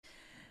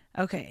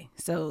Okay,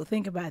 so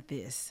think about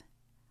this.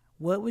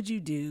 What would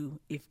you do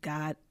if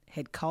God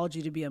had called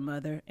you to be a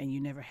mother and you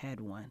never had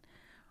one?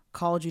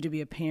 Called you to be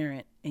a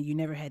parent and you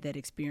never had that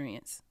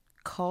experience?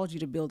 Called you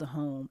to build a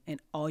home and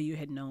all you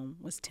had known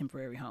was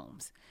temporary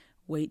homes?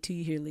 Wait till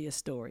you hear Lyah's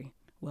story.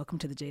 Welcome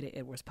to the Jada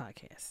Edwards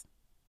Podcast.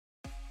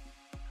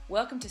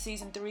 Welcome to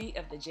Season 3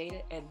 of the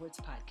Jada Edwards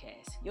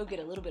Podcast. You'll get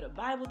a little bit of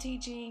Bible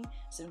teaching,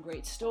 some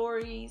great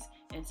stories,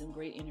 and some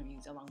great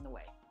interviews along the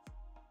way.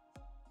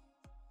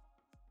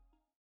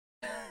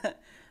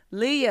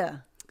 Lyah,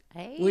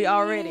 hey. We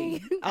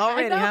already,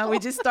 huh? We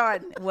just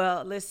started.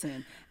 Well,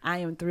 listen, I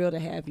am thrilled to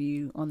have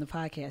you on the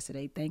podcast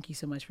today. Thank you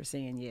so much for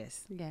saying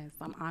yes. Yes,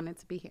 I'm honored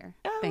to be here.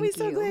 Oh, Thank we're you.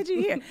 so glad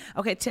you're here.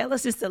 Okay, tell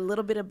us just a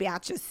little bit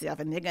about yourself,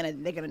 and they're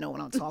gonna know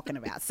what I'm talking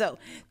about. So,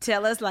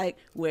 tell us like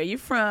where you're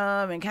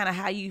from and kind of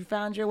how you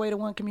found your way to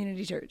One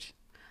Community Church.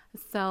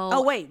 So,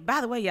 oh wait,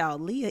 by the way, y'all,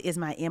 Lyah is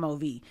my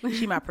MOV.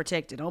 She my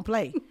protector. Don't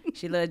play.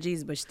 She loves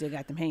Jesus, but she still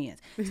got them hands.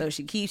 So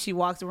she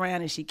walks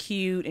around and she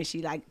cute and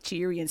she like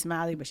cheery and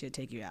smiley, but she'll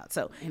take you out.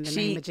 So in the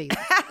name of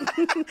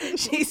Jesus.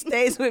 She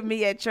stays with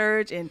me at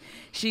church, and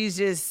she's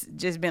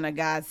just been a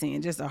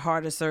godsend, just a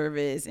heart of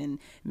service, and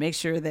make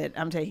sure that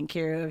I'm taken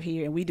care of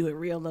here. And we do it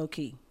real low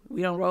key.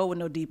 We don't roll with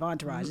no deep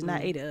entourage. It's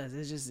not 8 of us.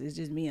 It's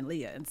just me and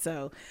Lyah. And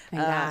so,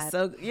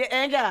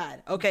 and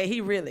God. Okay, he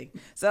really.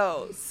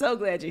 So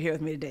glad you're here with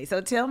me today.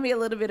 So tell me a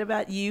little bit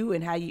about you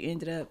and how you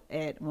ended up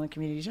at One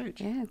Community Church.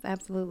 Yes,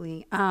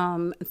 absolutely. So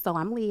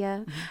I'm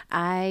Lyah.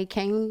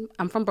 Mm-hmm.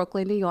 I'm from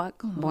Brooklyn, New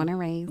York, born and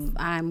raised. Mm-hmm.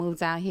 I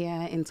moved out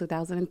here in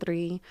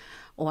 2003,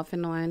 off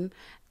and on.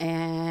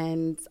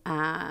 And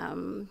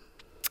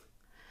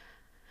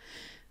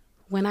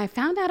when I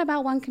found out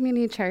about One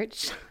Community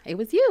Church, it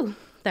was you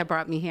that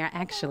brought me here,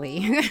 actually.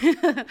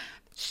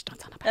 Shh, don't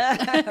tell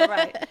nobody.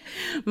 Right.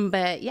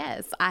 But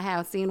yes, I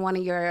have seen one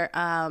of your,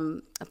 I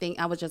think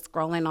I was just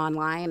scrolling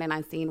online and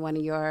I seen one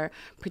of your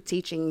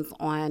teachings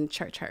on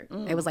Church Hurt.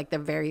 It was like the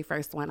very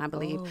first one, I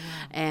believe. Oh, wow.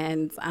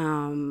 And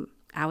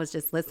I was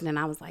just listening.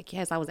 I was like,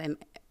 yes, I was in.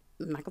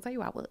 I'm not gonna tell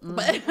you I was,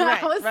 but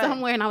I was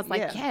somewhere and I was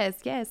like,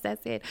 yes,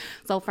 that's it.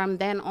 So from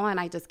then on,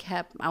 I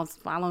was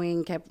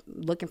following, kept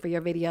looking for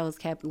your videos,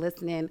 kept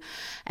listening.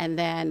 And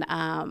then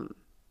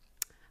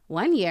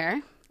one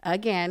year,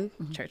 again,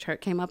 Church Hurt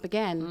came up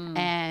again.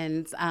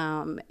 And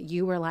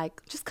you were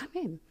like, just come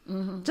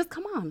in. Just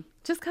come on.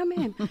 Just come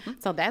in.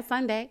 So that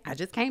Sunday, I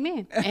just came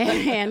in.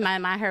 And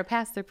I heard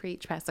Pastor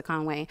preach, Pastor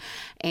Conway.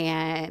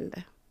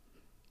 And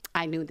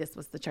I knew this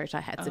was the church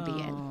I had to be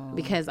in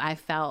because I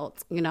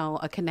felt,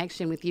 a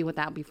connection with you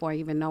before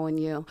even knowing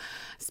you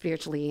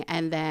spiritually.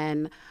 And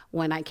then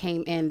when I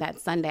came in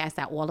that Sunday, I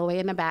sat all the way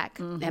in the back.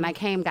 And I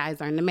came, guys,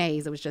 during the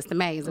maze. It was just the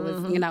maze. It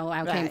was,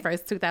 I came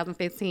first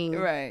 2015.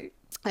 Right.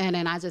 And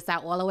then I just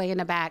sat all the way in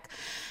the back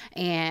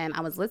and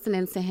I was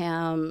listening to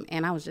him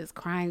and I was just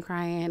crying.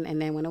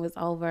 And then when it was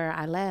over,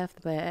 I left,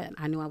 but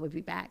I knew I would be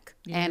back.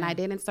 Yeah. And I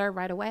didn't serve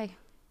right away.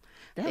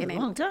 That was a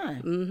long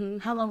time. Mm-hmm.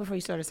 How long before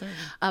you started serving?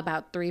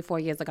 About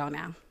 3-4 years ago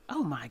now.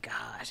 Oh my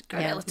gosh,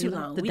 girl, that was too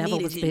long. The devil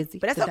was busy,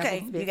 but that's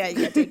okay. You got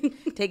to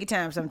take your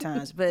time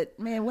sometimes. But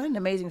man, what an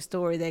amazing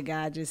story that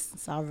God just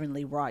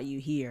sovereignly brought you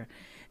here.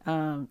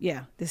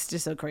 This is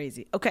just so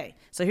crazy. Okay,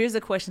 so here's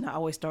the question I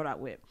always start out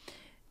with.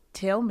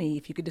 Tell me,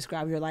 if you could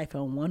describe your life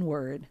in one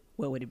word,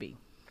 what would it be?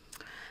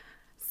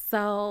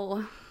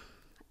 So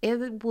it's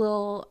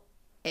going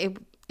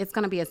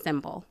to be a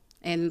symbol.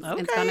 And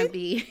it's going to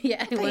be,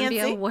 it wouldn't be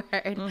a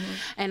word.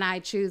 And I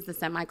choose the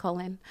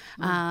semicolon.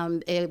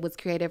 It was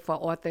created for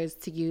authors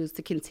to use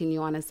to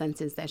continue on a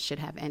sentence that should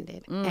have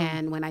ended.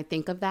 And when I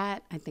think of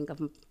that, I think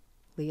of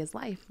Lyah's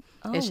life.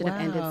 It should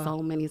have ended so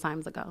many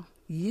times ago.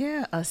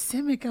 Yeah, a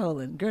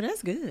semicolon. Girl,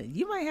 that's good.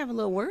 You might have a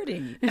little word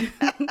in you.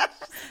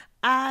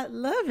 I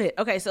love it.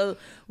 Okay, so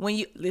when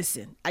you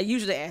listen, I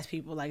usually ask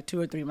people like 2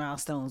 or 3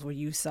 milestones where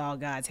you saw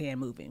God's hand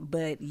moving,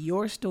 but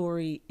your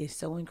story is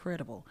so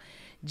incredible.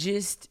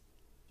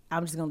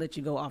 I'm just going to let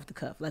you go off the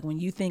cuff. Like when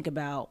you think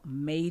about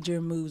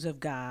major moves of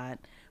God,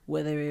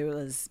 whether it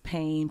was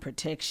pain,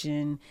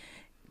 protection,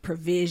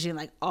 provision,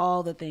 like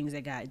all the things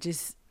that God,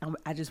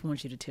 I just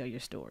want you to tell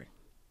your story.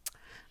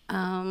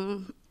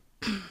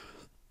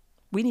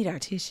 We need our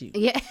tissue.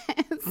 Yes.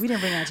 We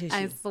didn't bring our tissue.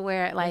 I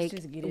swear, like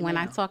when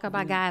I talk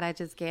about God, I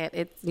just get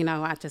it,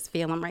 I just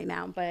feel him right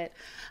now. But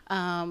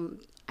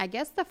I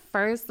guess the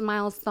first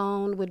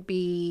milestone would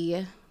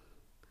be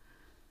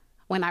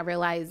when I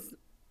realized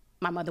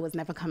my mother was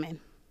never coming.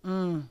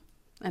 And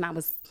I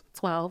was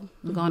 12,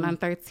 going on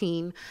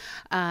 13.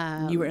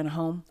 You were in a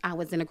home? I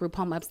was in a group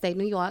home upstate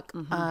New York,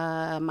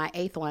 my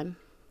 8th one.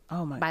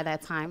 Oh my! By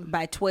that time,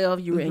 by 12,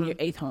 you were in your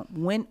 8th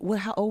home.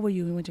 How old were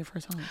you when you went to your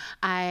first home?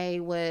 I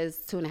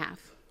was 2.5,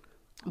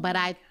 but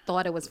I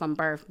thought it was from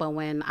birth. But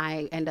when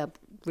I end up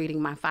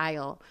reading my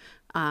file,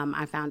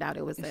 I found out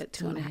it was at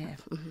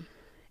 2.5.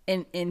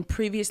 And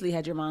previously,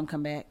 had your mom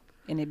come back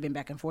and had been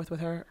back and forth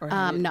with her? Or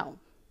no.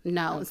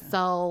 Okay.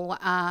 So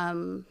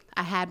I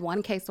had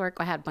one caseworker.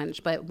 I had a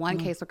bunch, but one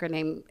caseworker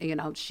named,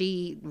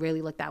 she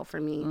really looked out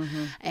for me,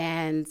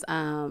 and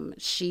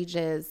she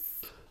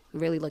just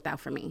really looked out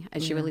for me,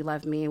 and she really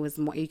loved me. It was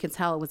more, you could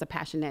tell it was a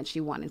passion that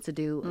she wanted to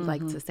do,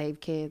 like to save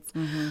kids.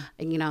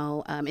 And, you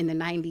know, in the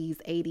 90s,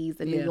 80s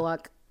in New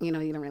York, you know,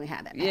 you don't really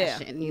have that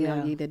passion. You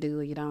know, you either do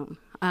or you don't.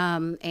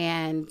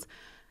 And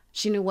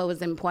she knew what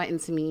was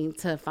important to me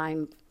to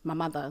find my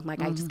mother.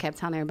 Like, I just kept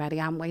telling everybody,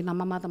 I'm waiting on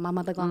my mother. My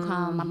mother gonna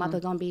come. My mother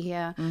gonna be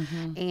here.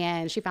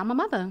 And she found my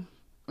mother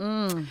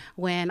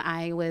when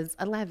I was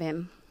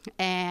 11.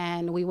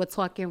 And we were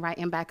talking,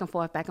 writing back and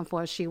forth, back and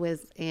forth. She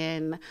was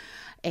in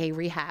a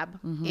rehab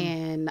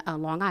in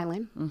Long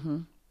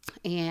Island.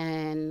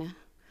 And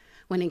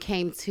when it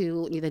came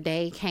to, the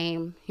day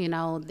came, you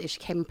know, she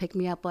came and picked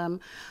me up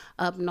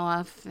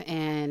north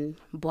and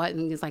bought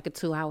me. It was like a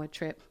 2-hour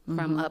trip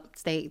from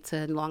upstate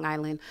to Long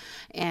Island.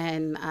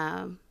 And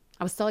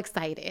I was so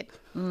excited.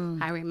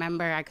 I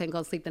remember I couldn't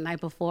go sleep the night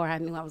before. I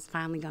knew I was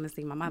finally going to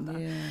see my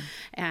mother.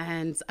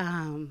 And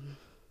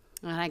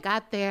when I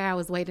got there, I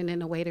was waiting in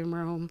the waiting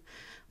room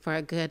for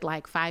a good,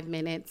 like, 5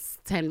 minutes,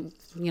 10,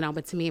 you know,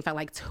 but to me it felt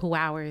like 2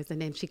 hours. And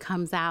then she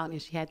comes out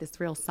and she had this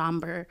real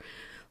somber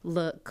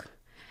look.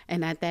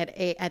 And at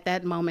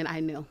that moment, I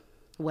knew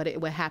what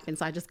happened.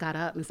 So I just got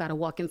up and started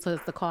walking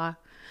towards the car.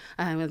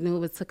 I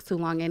knew it took too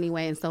long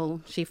anyway. And so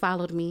she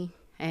followed me.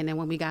 And then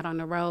when we got on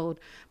the road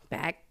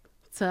back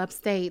to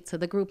upstate to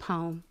the group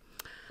home,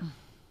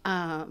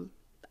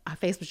 her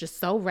face was just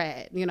so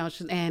red, you know,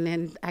 and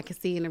then I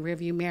could see in the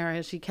rearview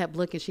mirror, she kept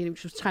looking. She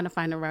was trying to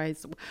find the right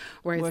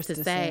words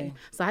to say.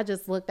 So I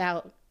just looked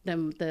out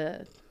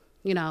the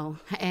you know,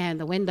 and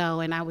the window,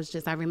 and I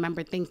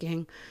remember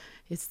thinking,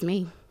 it's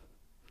me.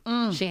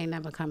 She ain't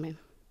never coming.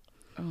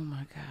 Oh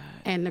my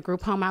God. And the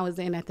group home I was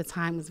in at the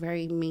time was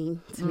very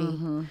mean to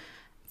me.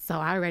 So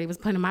I already was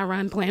putting my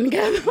run plan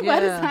together by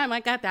the time I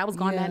got there. I was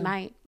going that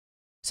night.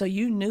 So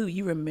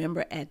you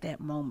remember at that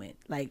moment,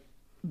 like,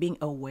 being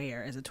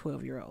aware as a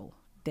 12-year-old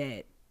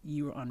that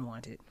you were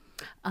unwanted?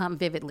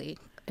 Vividly.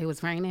 It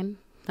was raining.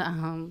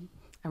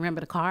 I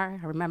remember the car.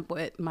 I remember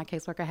what my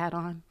caseworker had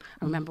on.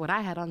 I remember what I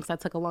had on, because I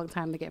took a long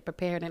time to get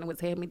prepared, and it was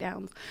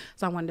hand-me-downs.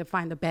 So I wanted to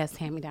find the best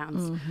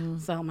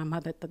hand-me-downs. So my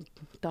mother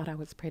thought I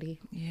was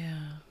pretty.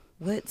 Yeah.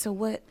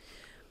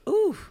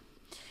 Ooh.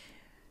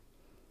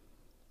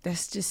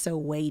 That's just so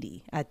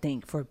weighty, I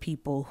think, for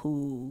people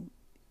who,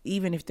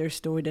 even if their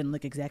story doesn't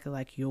look exactly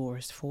like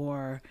yours,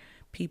 for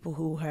people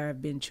who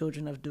have been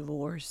children of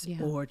divorce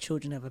or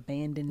children of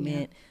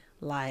abandonment,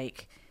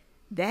 like,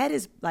 that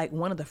is like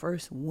one of the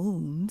first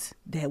wounds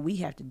that we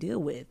have to deal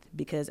with,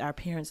 because our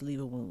parents leave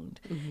a wound.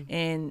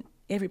 And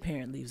every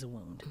parent leaves a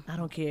wound. I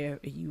don't care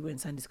if you were in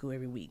Sunday school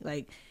every week.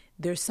 Like,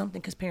 there's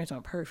something, because parents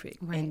aren't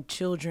perfect. And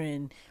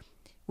children,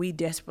 we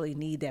desperately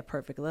need that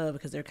perfect love,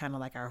 because they're kind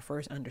of like our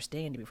first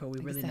understanding before we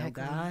really know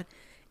God.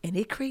 And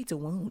it creates a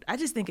wound. I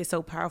just think it's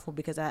so powerful,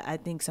 because I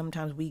think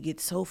sometimes we get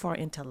so far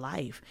into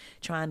life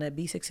trying to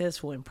be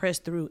successful and press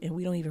through, and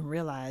we don't even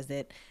realize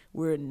that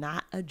we're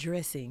not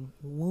addressing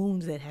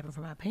wounds that happen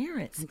from our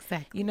parents.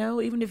 Exactly. You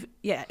know, even if,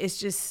 it's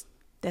just,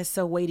 that's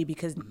so weighty,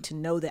 because to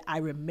know that I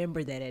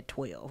remember that at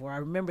 12, or I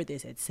remember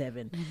this at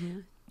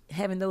 7,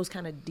 having those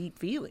kind of deep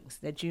feelings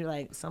that you're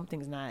like,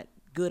 something's not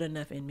good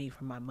enough in me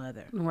from my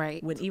mother.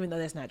 Right. When, even though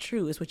that's not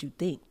true, it's what you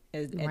think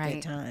at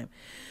that time.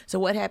 So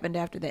what happened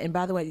after that? And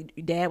by the way,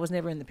 your dad was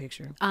never in the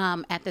picture?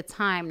 At the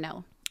time,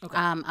 no. Okay.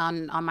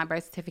 On my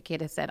birth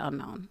certificate, it said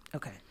unknown.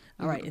 Okay.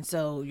 All right. And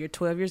so you're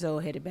 12 years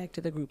old, headed back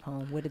to the group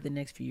home. What did the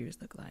next few years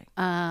look like?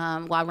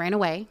 Well, I ran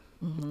away.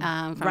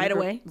 Right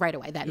away? Right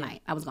away that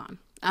night. I was gone.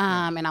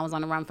 And I was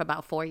on the run for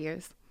about 4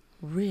 years.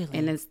 Really?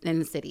 In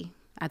the city.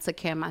 I took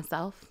care of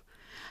myself.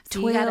 So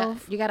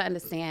 12? you gotta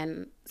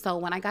understand. So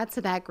when I got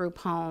to that group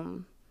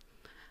home,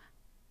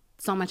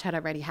 so much had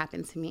already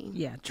happened to me.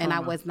 Yeah, and I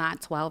trauma. was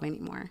not 12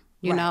 anymore.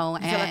 You know,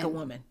 you feel like a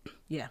woman.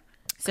 Yeah.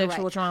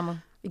 Sexual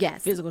trauma.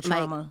 Yes. Physical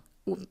trauma.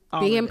 Like,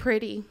 being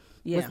pretty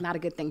was not a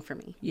good thing for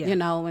me. Yeah. You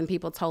know, when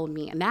people told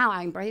me, and now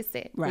I embrace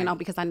it. Right. You know,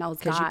 because I know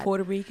it's God. Because you're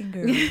Puerto Rican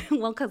girl.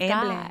 Well, because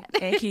God. Black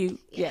and cute.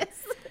 Yes.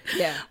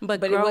 Yeah.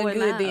 But it wasn't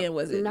good up, then,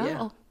 was it?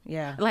 No.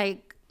 Yeah.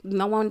 Like,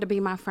 no one to be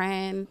my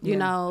friend, you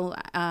know,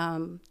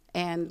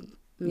 and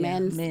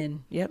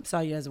men. Yep. Saw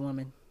you as a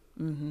woman.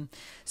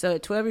 So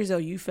at 12 years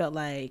old, you felt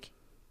like,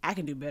 I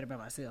can do better by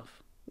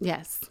myself.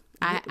 Yes.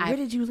 Where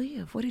did you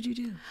live? What did you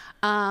do?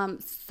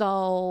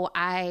 So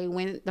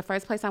the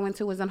first place I went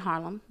to was in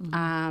Harlem.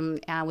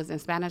 I was in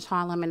Spanish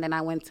Harlem, and then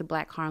I went to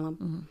Black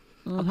Harlem,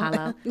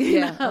 Apollo.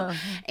 Yeah.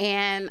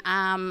 And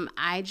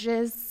I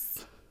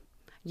just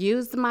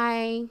used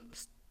my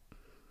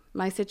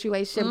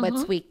situation,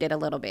 but tweaked it a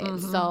little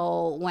bit.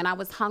 So when I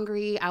was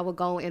hungry, I would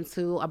go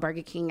into a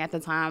Burger King at the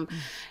time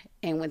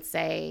and would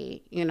say,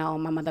 you know,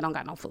 my mother don't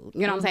got no food.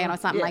 You know what I'm saying? Or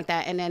something like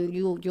that. And then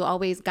you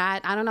always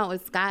God, I don't know,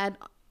 it's God.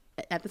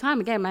 At the time,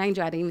 again, my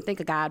angel, I didn't even think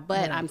of God,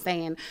 but I'm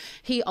saying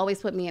he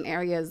always put me in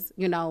areas,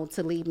 you know,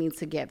 to lead me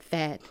to get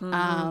fed.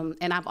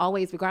 And I've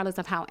always, regardless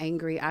of how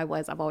angry I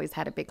was, I've always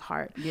had a big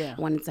heart. Yeah.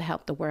 Wanted to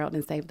help the world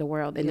and save the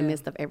world in the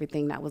midst of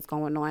everything that was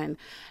going on.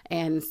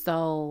 And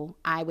so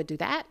I would do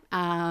that.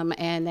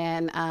 And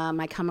then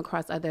I come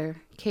across other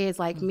kids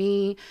like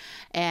me,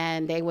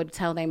 and they would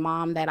tell their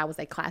mom that I was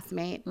a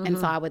classmate. And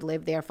so I would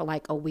live there for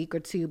like a week or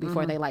two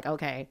before they like,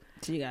 okay,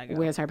 So you gotta go.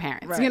 where's her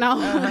parents, Right. you know?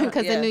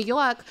 Because Yeah. in New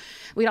York,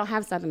 we don't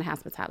have Southern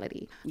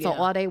hospitality. So Yeah.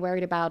 all they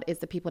worried about is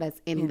the people that's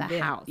in the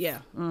there. house. Yeah.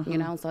 You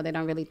know, so they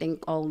don't really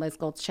think, oh, let's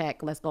go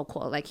check, let's go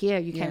call. Like here,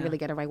 you can't Yeah. really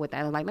get away with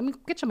that. Like, let me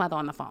get your mother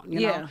on the phone, you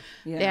Yeah. know?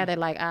 Yeah. There, they're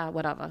like,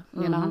 whatever,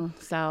 you know?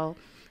 So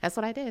that's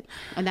what I did.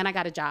 And then I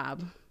got a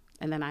job.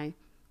 And then I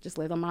just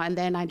lived on my, and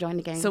then I joined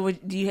the gang. So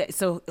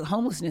so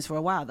homelessness for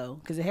a while though,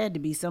 because it had to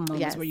be some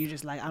moments Yes. where you're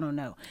just like, I don't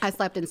know. I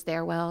slept in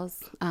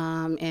stairwells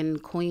in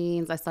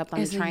Queens. I slept on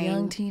As the a train.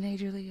 young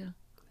teenager, Lyah,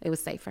 It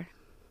was safer.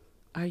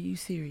 are you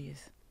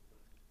serious?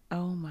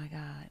 Oh my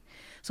God.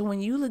 So when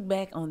you look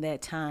back on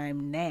that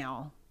time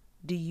now,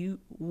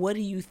 what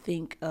do you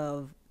think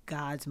of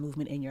God's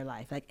movement in your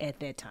life, like at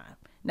that time?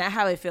 Not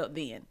how it felt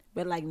then,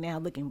 but like now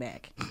looking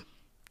back.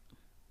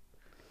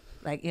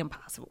 Like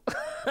impossible.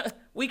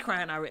 We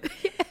crying already.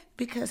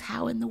 Because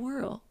how in the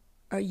world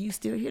are you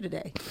still here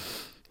today?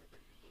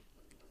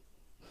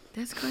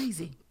 That's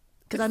crazy.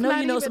 Because I know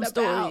you know some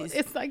stories.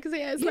 It's like,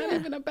 it's not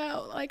even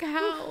about like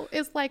how.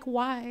 It's like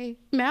why.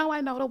 Now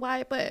I know the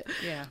why, but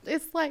Yeah.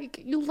 it's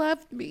like you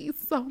loved me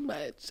so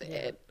much.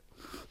 And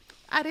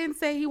I didn't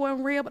say he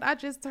wasn't real, but I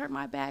just turned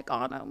my back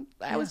on him.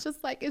 I was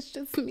just like, it's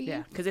just me.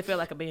 Yeah, because it felt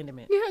like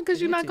abandonment. Yeah,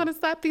 because you're Me not too. going to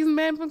stop these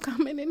men from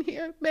coming in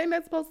here. Men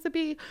that's supposed to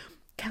be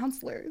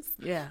counselors.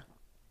 Yeah.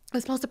 They're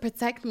supposed to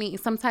protect me,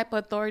 some type of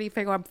authority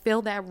figure, or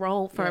fill that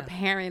role for Yeah.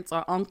 parents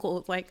or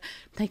uncles. Like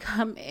they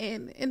come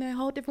in a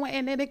whole different way,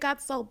 and then it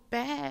got so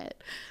bad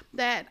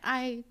that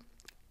I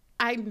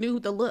knew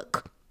the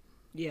look.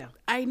 Yeah.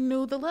 I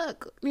knew the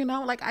look. You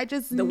know, like I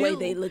just The knew. way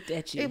they looked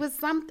at you. It was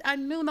I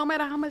knew no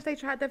matter how much they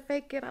tried to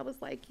fake it, I was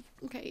like,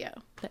 okay, yeah,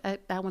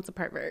 that one's a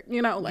pervert.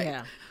 You know, like,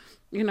 Yeah.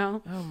 you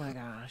know. Oh my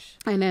gosh.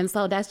 And then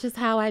so that's just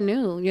how I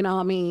knew. You know,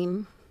 I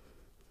mean.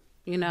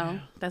 You know,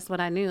 that's what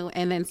I knew.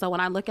 And then so when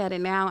I look at it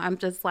now, I'm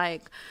just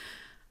like,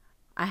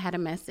 I had a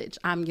message.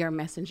 I'm your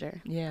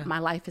messenger. Yeah. My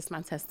life is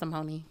my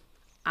testimony.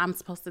 I'm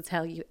supposed to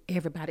tell you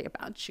everybody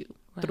about you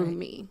through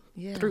me,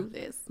 through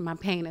this. My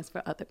pain is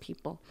for other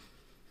people.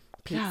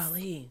 Peace.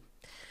 Golly.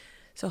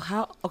 So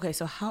how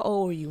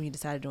old were you when you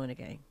decided to join the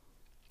gang?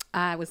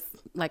 I was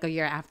like a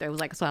year after. It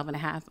was like 12 and a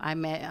half. I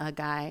met a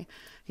guy.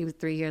 He was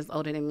 3 years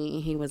older than me.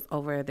 He was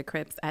over the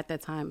Crips at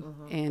that time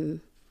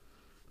in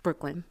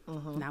Brooklyn.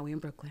 Now we in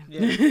Brooklyn.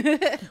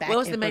 Yeah. What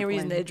was the main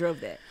reason that drove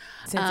that?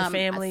 Sense of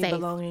family, safe.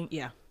 belonging?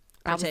 Yeah.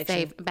 I was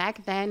Protection. safe.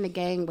 Back then, the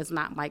gang was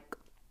not like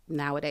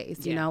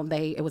nowadays. You know,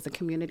 it was a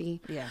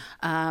community. Yeah.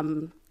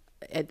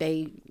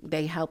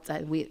 They helped.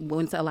 We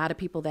went to a lot of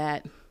people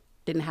that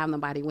didn't have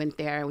nobody went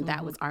there.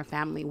 That was our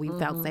family. We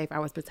felt safe. I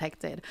was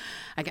protected.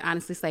 I can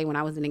honestly say when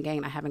I was in the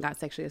gang, I haven't got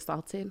sexually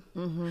assaulted.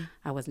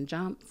 I wasn't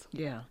jumped.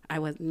 Yeah. I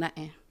was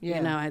nothing. Yeah.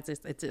 You know, I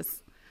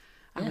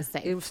was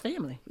safe. It was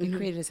family. You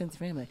created a sense of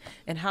family.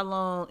 And how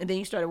long, and then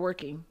you started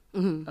working.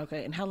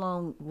 Okay. And how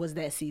long was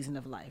that season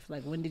of life?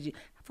 Like when did you,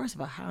 first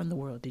of all, how in the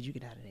world did you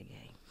get out of that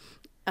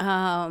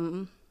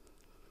gang?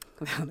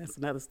 That's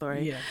another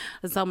story. Yeah.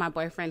 So my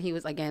boyfriend, he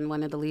was again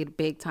one of the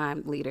big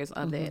time leaders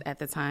of it at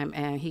the time,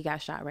 and he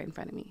got shot right in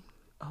front of me.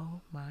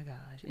 Oh my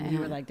gosh. And you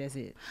were like, that's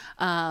it.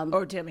 Um,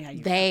 Or tell me how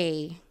you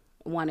They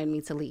wanted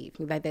me to leave.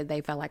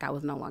 They felt like I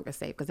was no longer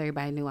safe because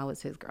everybody knew I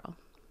was his girl.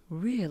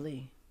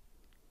 Really?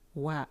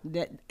 Wow.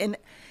 And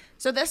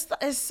so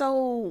it's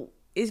so,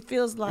 it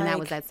feels like. And that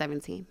was at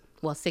 17.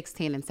 Well,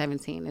 16 and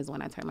 17 is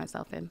when I turned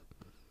myself in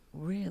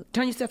Really?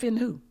 Turn yourself in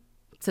who?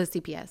 to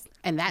CPS.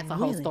 And that's a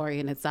whole Really? story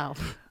in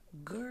itself.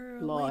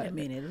 Girl, Lord. wait a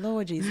minute.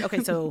 Lord Jesus.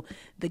 Okay, so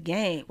the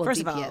gang, Well,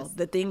 first of all, DPS.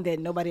 the thing that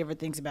nobody ever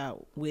thinks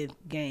about with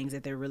gangs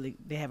that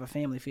they have a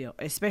family feel,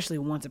 especially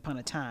once upon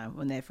a time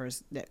when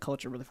that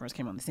culture really first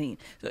came on the scene.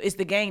 So it's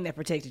the gang that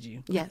protected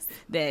you. Yes.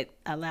 That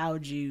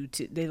allowed you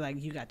to, they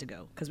like, you got to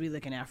go because we're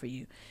looking out for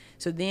you.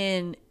 So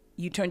then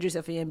you turned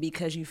yourself in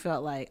because you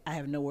felt like I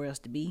have nowhere else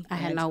to be. I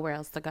had nowhere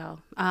else to go.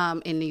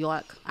 In New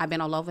York, I've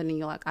been all over New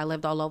York. I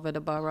lived all over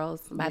the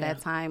boroughs by that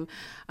time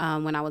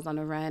when I was on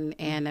the run.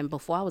 And then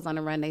before I was on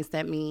the run, they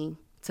sent me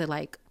to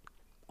like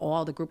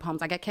all the group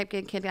homes. I kept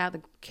getting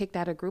kicked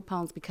out of group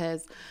homes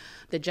because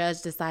the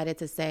judge decided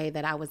to say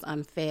that I was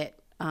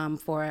unfit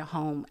for a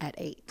home at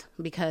 8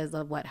 because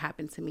of what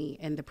happened to me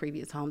in the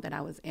previous home that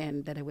I was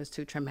in, that it was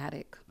too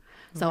traumatic.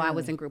 So I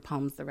was in group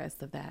homes the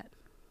rest of that.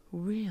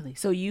 Really?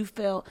 So you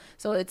felt,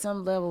 so at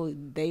some level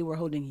they were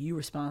holding you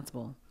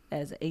responsible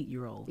as an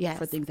 8-year-old Yes.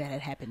 for things that had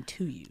happened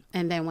to you.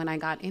 And then when I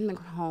got in the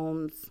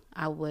homes,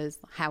 I was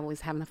always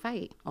having a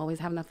fight,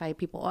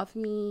 people off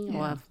me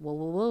or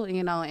whoa,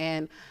 you know,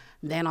 and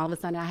then all of a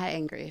sudden I had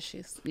anger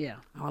issues. Yeah.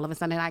 All of a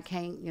sudden I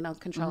can't,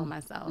 control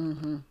myself.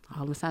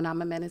 All of a sudden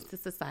I'm a menace to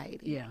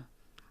society. Yeah.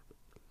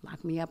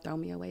 Lock me up, throw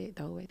away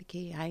the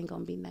key. I ain't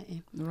gonna be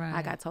nothing. Right.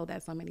 I got told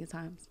that so many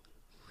times.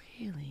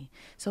 Really?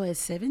 So at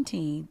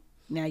 17,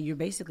 now you're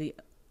basically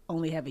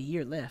only have a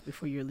year left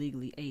before you're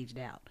legally aged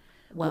out.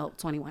 Well,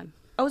 21.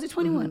 Oh, is it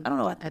 21? I don't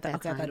know. At that I time,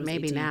 thought it was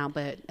maybe 18. now,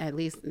 but at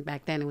least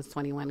back then it was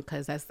 21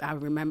 because I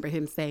remember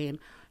him saying,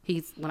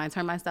 when I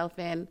turned myself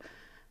in,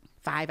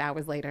 5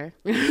 hours later,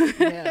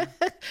 Yeah.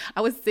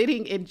 I was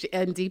sitting in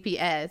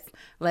DPS,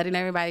 letting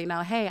everybody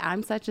know, hey,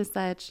 I'm such and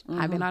such.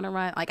 I've been on a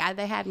run. Like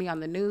they had me on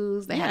the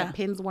news. They had a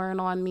pins wearing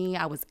on me.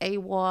 I was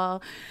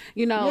AWOL,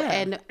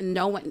 and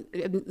no one,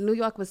 New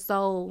York was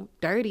so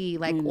dirty.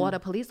 Like all the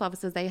police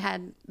officers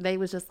they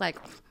was just like,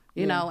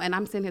 you know, and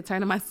I'm sitting here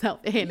turning myself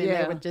in and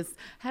they would just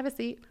have a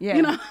seat,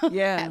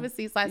 have a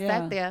seat. So I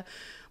sat there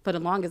for the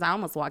longest. I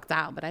almost walked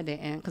out, but I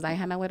didn't because I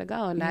had nowhere to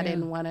go and I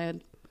didn't want to.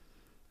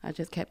 I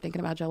just kept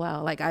thinking about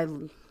Joel. Like I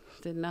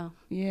didn't know.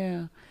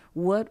 Yeah.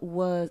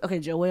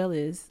 Joel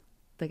is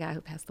the guy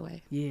who passed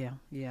away. Yeah.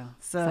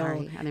 So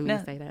sorry, I didn't mean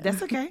to say that.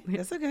 That's okay.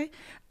 That's okay.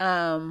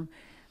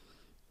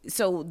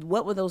 So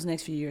what were those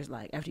next few years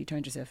like after you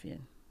turned yourself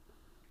in?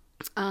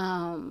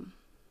 I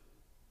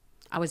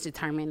was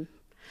determined.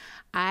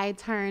 I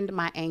turned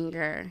my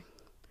anger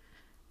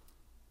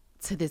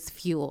to this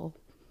fuel.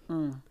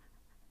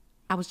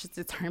 I was just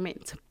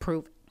determined to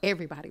prove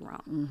everybody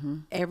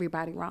wrong.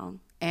 Everybody wrong.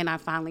 And I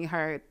finally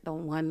heard the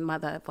one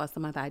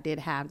foster mother I did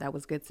have that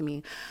was good to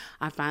me.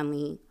 I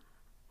finally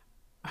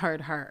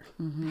heard her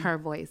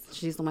voice.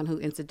 She's the one who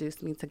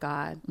introduced me to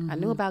God. I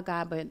knew about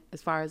God, but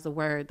as far as the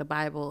word, the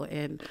Bible,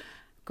 and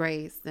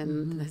grace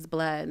and his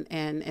blood,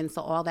 and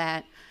so all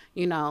that,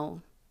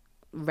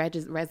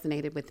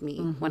 resonated with me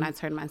when I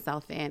turned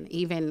myself in,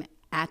 even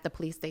at the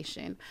police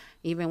station,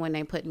 even when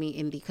they put me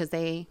in because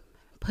they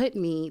put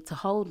me to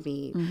hold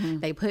me.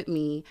 They put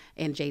me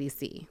in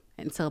JDC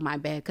until my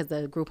bed, because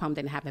the group home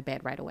didn't have a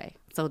bed right away.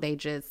 So they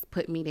just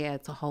put me there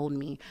to hold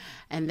me.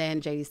 And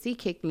then JDC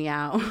kicked me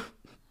out.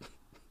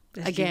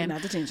 That's again, juvenile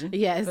detention.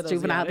 Yes,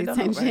 juvenile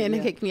detention. Right?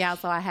 It kicked me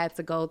out. So I had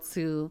to go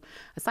to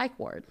a psych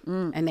ward.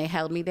 And they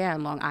held me there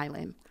in Long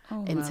Island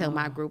until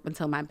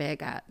my bed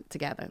got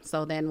together.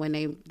 So then when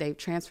they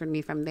transferred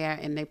me from there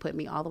and they put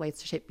me all the way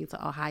to ship me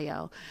to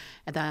Ohio.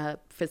 The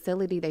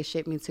facility they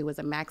shipped me to was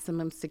a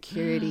maximum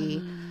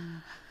security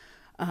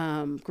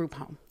group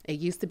home. It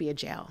used to be a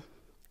jail.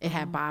 It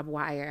had barbed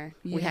wire.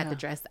 We had to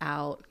dress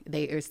out.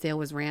 It still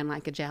was ran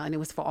like a jail. And it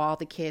was for all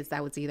the kids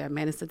that was either a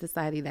menace to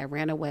society, that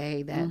ran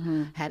away, that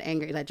had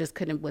anger, that just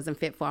wasn't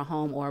fit for a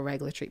home or a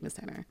regular treatment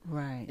center.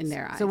 Right. In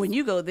their eyes. So when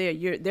you go there,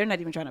 they're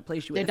not even trying to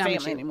place you with a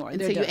family anymore.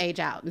 Until you age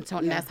out. And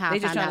that's how I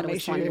found out it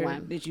was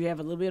 21. That you have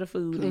a little bit of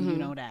food and you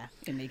don't die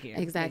and they care.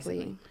 Exactly.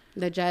 Basically.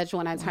 The judge,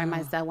 when I turned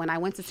myself, when I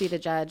went to see the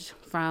judge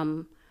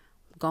from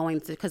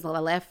going to, because I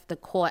left the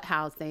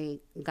courthouse,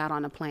 they got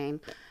on a plane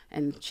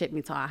and shipped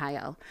me to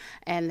Ohio.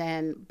 And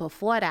then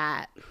before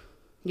that,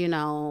 in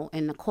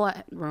the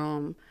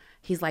courtroom,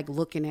 he's like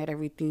looking at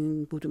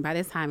everything. By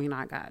this time,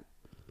 I got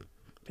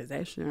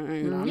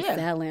possession, I'm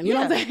selling, you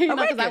know what I'm saying?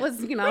 Because I was,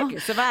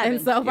 surviving.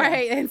 And so,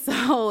 right. And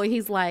so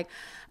he's like,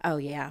 oh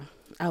yeah.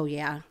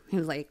 He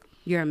was like,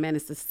 you're a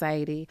menace to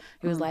society.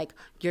 He was like,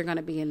 you're going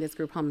to be in this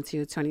group home until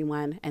you're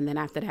 21. And then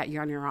after that,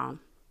 you're on your own.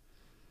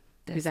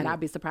 He said, I'll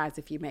be surprised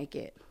if you make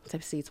it to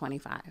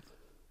C-25.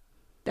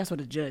 That's what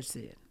the judge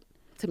said.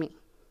 To me.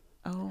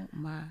 Oh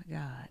my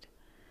God.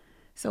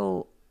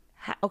 So,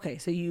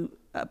 so you,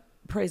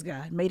 praise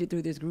God, made it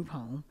through this group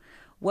home.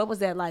 What was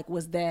that like?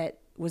 Was there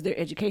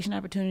education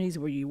opportunities?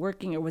 Were you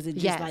working, or was it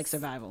just like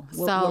survival?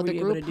 What the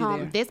group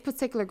home, this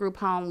particular group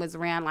home was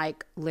ran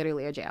like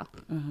literally a jail.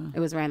 It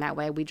was ran that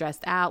way. We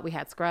dressed out. We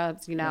had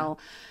scrubs, the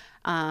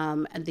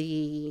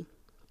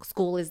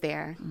school is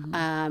there.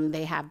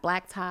 They have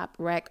blacktop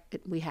rec.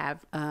 We have,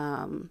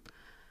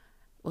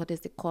 what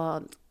is it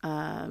called?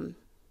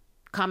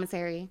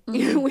 Commissary.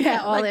 We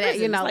had all of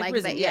that,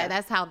 prison,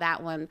 that's how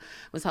that one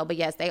was held. But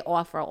yes, they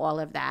offer all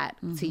of that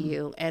to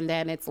you. And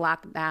then it's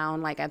locked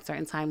down, like at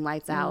certain time,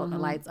 lights out,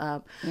 lights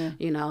up,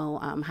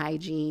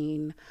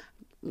 hygiene,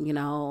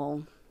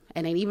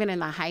 and then even in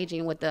the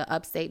hygiene with the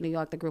upstate New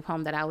York, the group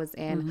home that I was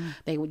in,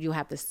 you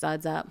have the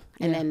suds up,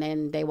 and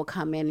then they will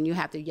come in and you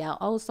have to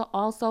yell, so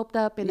all soaped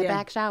up in the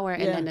back shower,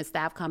 and then the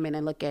staff come in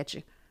and look at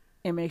you.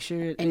 And make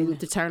sure. And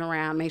to turn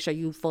around, make sure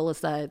you full of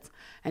suds,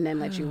 and then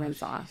let you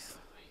rinse off.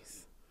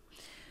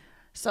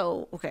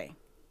 So,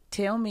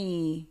 tell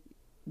me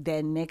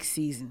that next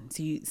season.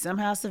 So you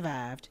somehow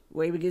survived.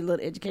 Were you able to get a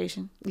little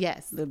education?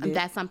 Yes.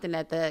 That's something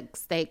that the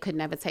state could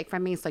never take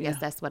from me. So yes,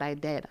 that's what I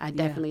did. I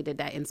definitely did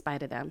that in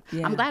spite of them.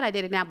 Yeah. I'm glad I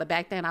did it now, but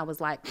back then I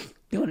was like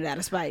doing it out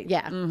of spite.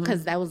 Yeah.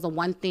 Because that was the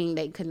one thing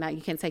they could not,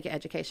 you can't take your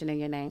education in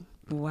your name.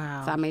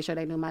 Wow. So I made sure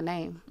they knew my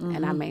name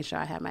and I made sure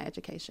I had my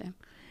education.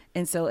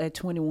 And so at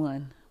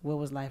 21, what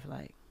was life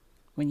like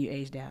when you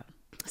aged out?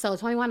 So at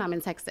 21, I'm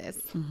in Texas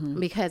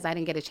because I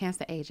didn't get a chance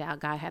to age out.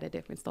 God had a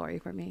different story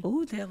for me.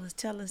 Ooh, tell us.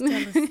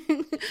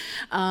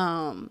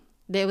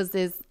 There was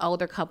this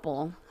older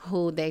couple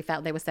who they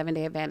felt they were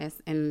Seventh-day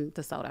Adventists in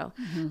DeSoto.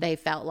 They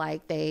felt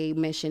like their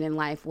mission in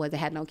life was they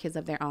had no kids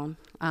of their own.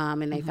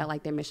 And they felt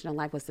like their mission in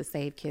life was to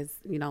save kids,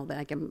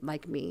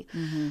 like me.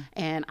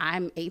 And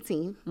I'm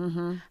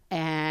 18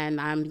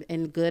 and I'm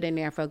in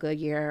there for a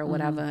good year or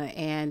whatever.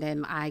 And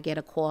then I get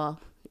a call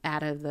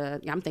out of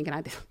I'm thinking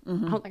I did. I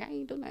was like, I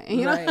ain't doing that.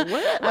 Right.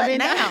 What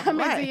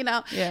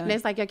now? And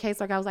it's like your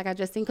caseworker. I was like, I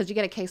just seen, because you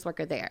get a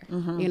caseworker there,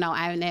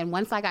 and then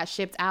once I got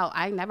shipped out,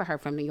 I never heard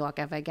from New York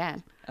ever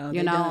again. Oh,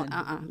 you know,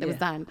 it was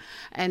done.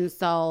 And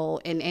so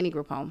in any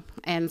group home.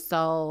 And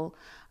so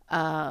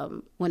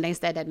when they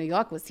said that New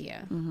York was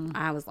here,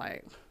 I was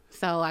like,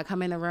 so I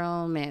come in the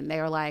room and they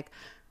were like,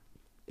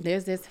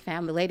 there's this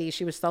family lady.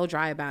 She was so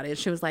dry about it.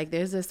 She was like,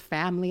 there's this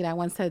family that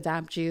wants to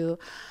adopt you.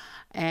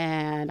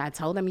 And I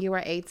told them you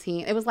were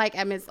 18. It was like,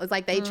 I mean, it's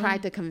like they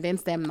tried to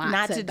convince them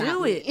not to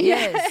do it.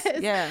 Yes.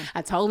 Yeah.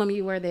 I told them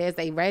you were this.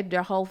 They read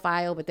their whole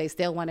file, but they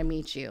still want to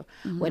meet you.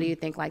 What do you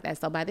think like that?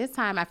 So by this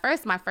time, my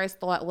first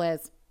thought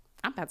was,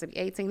 I'm about to be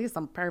 18. These are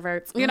some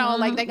perverts. You know,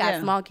 like they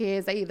got small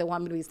kids. They either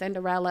want me to be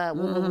Cinderella.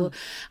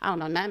 I don't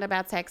know nothing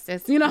about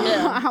Texas. You know,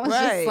 I was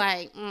just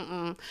like,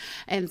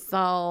 And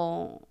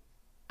so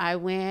I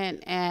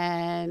went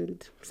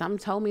and some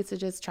told me to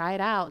just try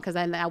it out because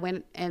I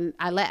went and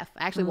I left.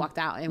 I actually walked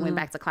out and went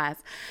back to class.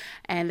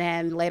 And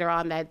then later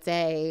on that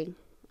day,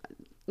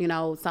 you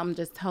know, some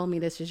just told me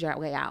this is your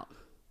way out.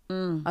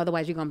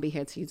 Otherwise, you're going to be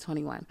here till you're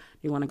 21.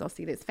 You want to go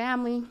see this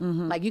family?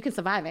 Like, you can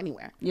survive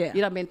anywhere. Yeah.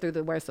 You done been through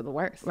the worst of the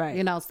worst. Right.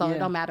 You know, so it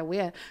don't matter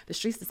where. The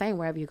street's the same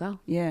wherever you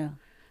go. Yeah.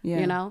 Yeah.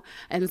 You know?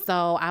 And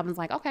so I was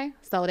like, okay.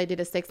 So they did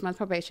a 6-month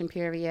probation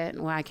period.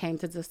 When I came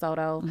to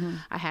DeSoto,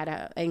 I had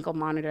an ankle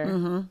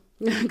monitor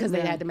because they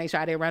had to make sure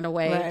I didn't run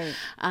away. Right.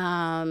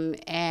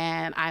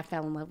 And I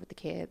fell in love with the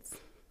kids.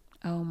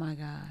 Oh my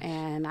gosh.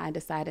 And I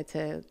decided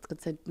to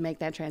make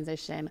that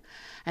transition.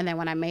 And then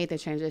when I made the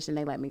transition,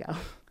 they let me go.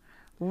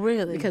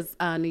 Really? Because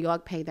New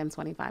York paid them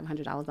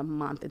 $2,500 a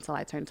month until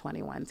I turned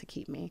 21 to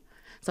keep me.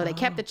 So they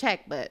kept the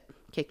check, but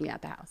kicked me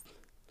out the house.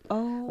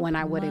 Oh, when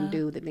I wouldn't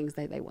do the things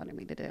that they wanted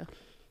me to do.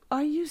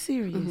 Are you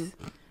serious?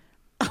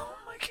 Oh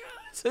my God.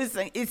 So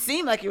it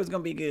seemed like it was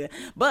going to be good,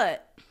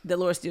 but the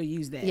Lord still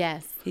used that.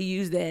 Yes. He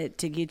used that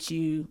to get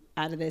you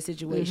out of that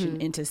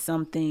situation into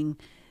something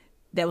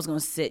that was going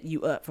to set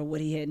you up for what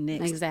he had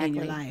next in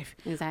your life.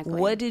 Exactly.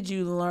 What did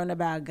you learn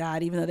about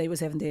God, even though they was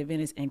Seventh-day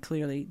Adventists and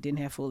clearly didn't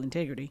have full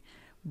integrity?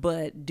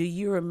 But do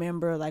you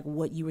remember like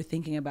what you were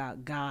thinking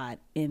about God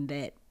in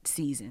that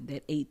season,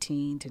 that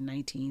 18 to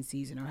 19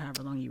 season, or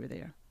however long you were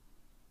there?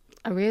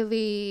 I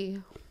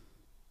really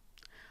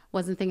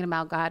wasn't thinking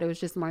about God. It was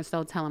just more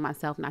so telling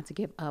myself not to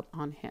give up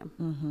on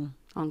him,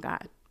 on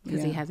God.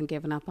 Because he hasn't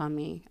given up on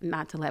me,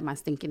 not to let my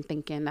stinking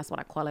thinking, that's what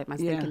I call it, my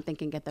stinking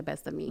thinking get the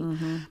best of me.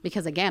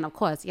 Because again, of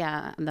course,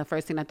 the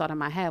first thing I thought in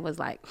my head was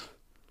like,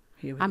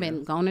 I've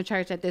been going to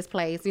church at this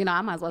place, you know,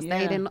 I might as well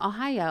stay in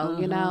Ohio,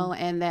 you know,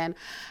 and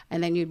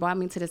then you brought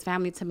me to this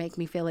family to make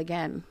me feel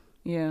again.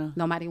 Yeah.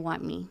 Nobody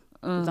want me.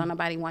 Don't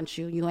nobody want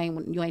you. You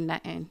ain't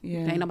nothing.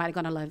 Ain't nobody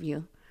gonna love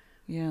you.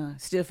 Yeah.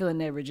 Still feeling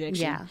that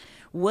rejection. Yeah.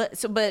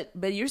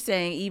 But you're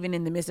saying even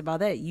in the midst of all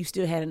that, you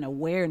still had an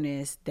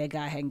awareness that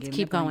God hadn't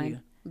given up on you.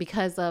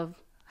 Because of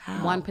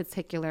one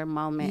particular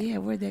moment. Yeah,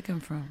 where'd that come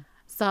from?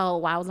 So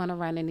while I was on a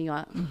run in New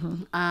York,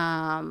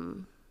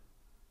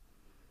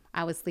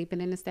 I was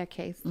sleeping in the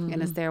staircase, in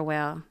a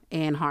stairwell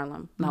in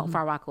Harlem. No,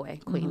 Far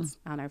Rockaway, Queens.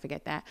 I'll never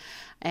forget that.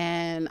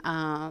 And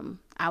I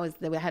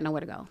had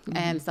nowhere to go.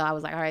 And so I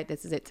was like, all right,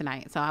 this is it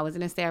tonight. So I was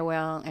in a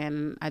stairwell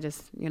and I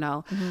just, you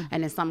know,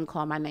 and then someone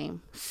called my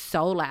name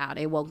so loud.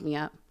 It woke me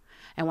up.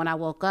 And when I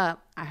woke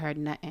up, I heard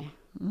nothing.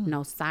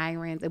 No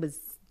sirens. It was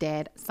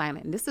dead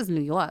silent. And this is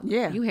New York.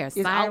 Yeah. You hear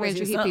sirens,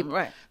 you hear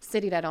people,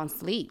 city that don't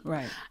sleep.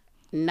 Right.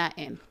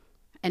 Nothing.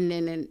 And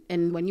then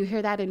and when you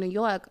hear that in New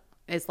York,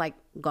 it's like,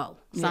 go.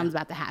 Something's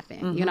about to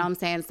happen. You know what I'm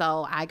saying?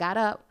 So I got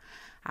up.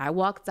 I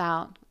walked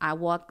out. I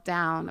walked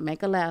down. I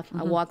make a left.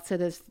 I walked to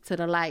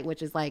the light,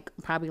 which is like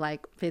probably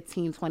like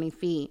 15, 20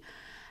 feet.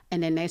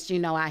 And then next you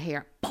know, I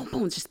hear boom,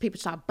 boom, just people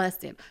start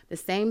busting. The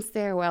same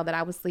stairwell that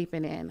I was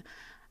sleeping in,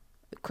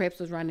 Crips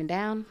was running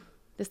down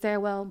the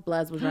stairwell,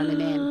 Bloods was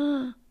running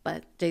in.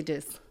 But they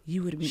just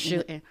you would have been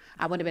shooting.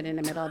 I would have been in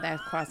the middle of that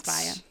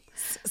crossfire.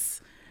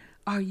 Jesus.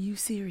 Are you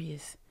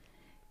serious?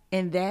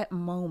 In that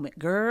moment,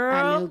 girl,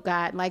 I knew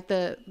God. Like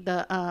the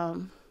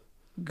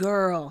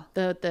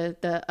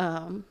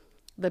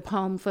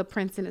poem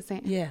Footprints in the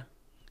Sand. Yeah,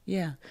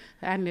 yeah.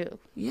 I knew.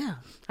 Yeah,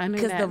 I knew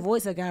because the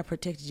voice of God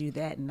protected you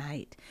that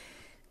night.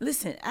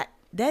 Listen,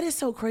 that is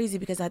so crazy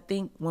because I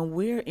think when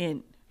we're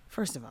in,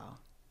 first of all,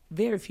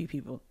 very few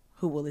people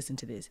who will listen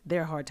to this,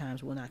 their hard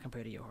times will not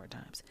compare to your hard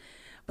times.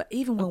 But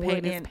even when we're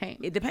in pain,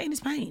 the pain is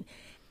pain.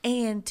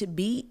 And to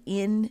be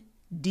in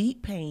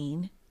deep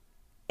pain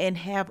and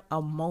have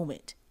a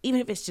moment, even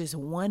if it's just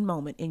one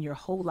moment in your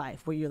whole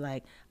life where you're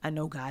like, I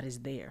know God is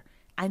there.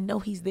 I know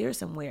he's there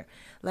somewhere.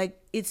 Like,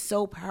 it's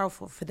so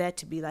powerful for that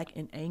to be like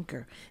an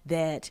anchor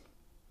that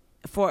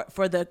for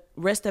the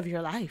rest of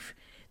your life,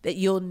 that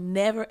you'll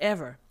never,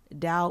 ever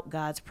doubt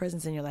God's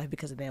presence in your life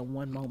because of that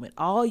one moment.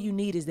 All you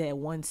need is that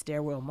one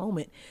stairwell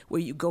moment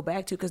where you go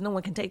back to, because no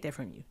one can take that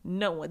from you.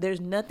 No one.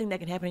 There's nothing that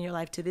can happen in your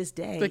life to this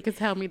day that can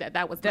tell me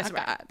that was my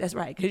God. That's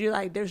right. Because you're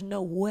like, there's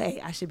no way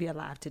I should be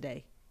alive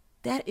today.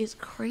 That is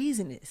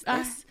craziness.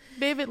 I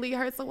vividly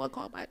heard someone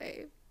call my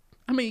name.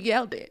 I mean,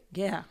 yelled it.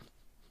 Yeah.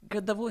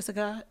 The voice of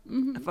God,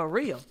 for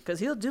real, because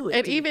he'll do it.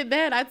 And even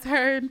then, I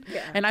turned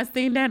and I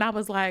seen that, and I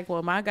was like,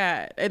 well, my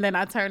God. And then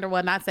I turned,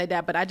 well, not say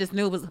that, but I just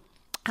knew it was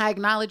I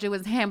acknowledged it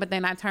was him, but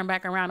then I turned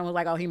back around and was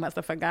like, oh, he must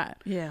have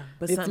forgot. Yeah.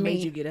 But It's something me.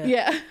 made you get up.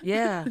 Yeah.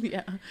 Yeah.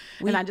 Yeah.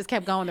 And I just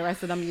kept going the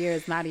rest of them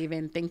years, not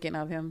even thinking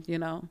of him,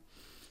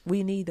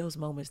 We need those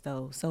moments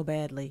though so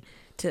badly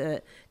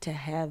to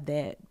have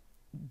that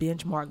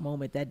benchmark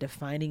moment, that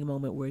defining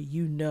moment where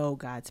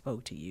God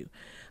spoke to you,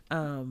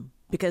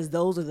 because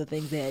those are the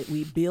things that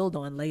we build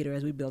on later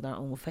as we build our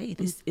own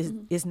faith.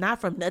 It's not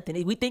from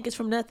nothing. We think it's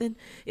from nothing.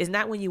 It's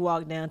not when you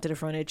walk down to the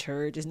front of the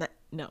church. It's not.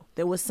 No,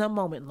 there was some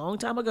moment long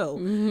time ago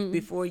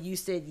before you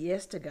said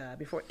yes to God,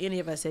 before any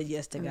of us said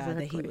yes to God,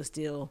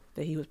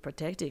 that he was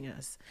protecting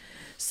us.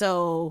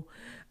 So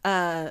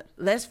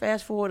let's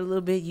fast forward a little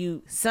bit.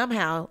 You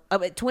somehow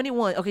at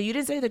 21. Okay, you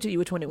didn't say that till you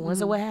were 21.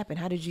 So what happened?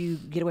 How did you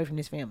get away from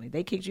this family?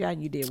 They kicked you out,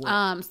 and you did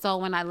what? So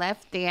when I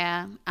left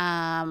there,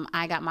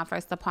 I got my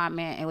first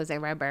apartment. It was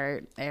in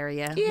Redbird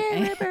area.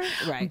 Yeah, Redbird.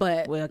 Right.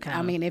 But well,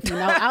 I mean, if you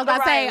know, I was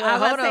gonna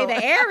say,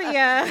 the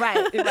area.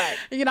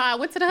 Right. I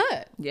went to the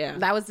hood. Yeah.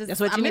 That was just.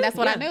 That's what you knew. That's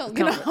what I knew.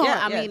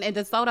 Yeah, I mean, and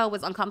DeSoto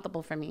was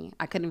uncomfortable for me.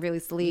 I couldn't really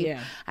sleep.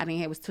 Yeah. I mean,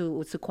 it was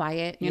too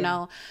quiet. You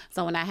know.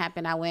 So when that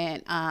happened, I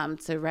went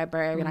to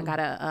Redbird and I got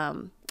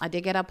I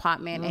did get an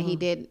apartment, and he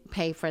did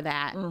pay for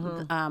that.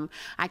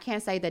 I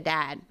can't say the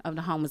dad of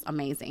the home was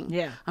amazing.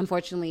 Yeah.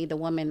 Unfortunately, the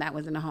woman that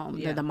was in the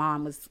home, the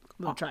mom was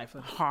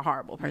a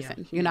horrible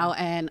person, you know,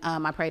 and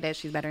I pray that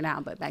she's better now,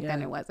 but back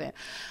then it wasn't.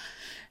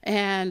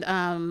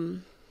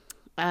 And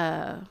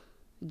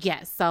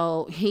yes,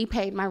 so he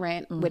paid my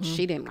rent, which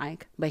she didn't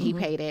like, but he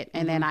paid it.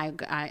 And then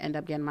I ended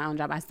up getting my own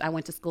job. I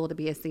went to school to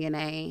be a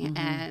CNA,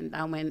 and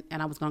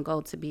I was going to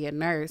go to be a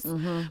nurse,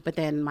 but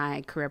then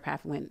my career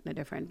path went in a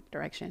different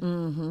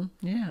direction.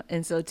 Yeah.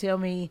 And so tell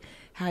me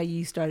how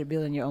you started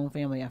building your own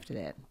family after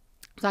that.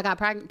 So I got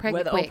pregnant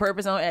Whether quick. on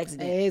purpose or on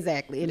accident.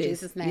 Exactly. In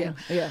Jesus' name.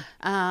 Yeah.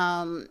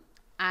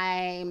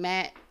 I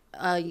met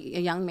a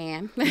young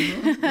man.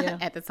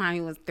 At the time,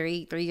 he was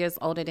three years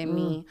older than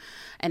me,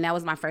 and that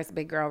was my first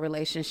big girl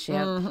relationship.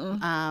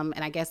 And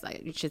I guess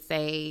you should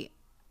say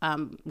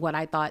what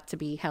I thought to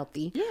be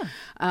healthy. Yeah.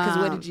 Because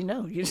what did you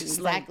know? You just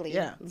exactly.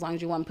 As long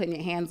as you weren't putting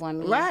your hands on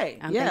me, right?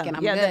 I'm thinking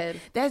I'm good.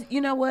 That's you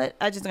know what?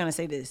 I just gonna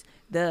say this: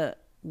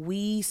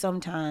 we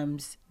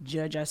sometimes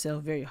judge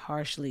ourselves very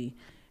harshly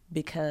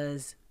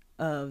because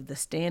of the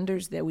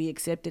standards that we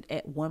accepted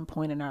at one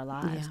point in our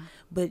lives.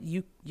 But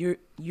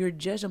you're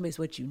judged on based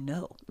what you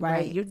know,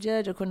 right? You're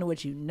judged according to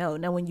what you know.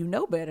 Now, when you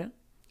know better,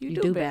 you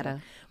do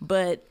better.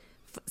 But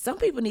some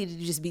people need to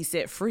just be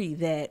set free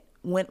that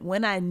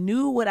when I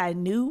knew what I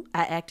knew,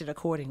 I acted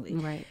accordingly.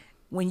 Right.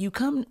 When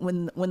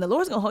the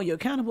Lord's gonna hold you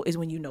accountable is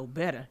when you know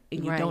better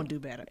and you don't do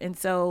better. And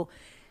so,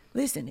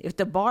 listen, if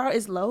the bar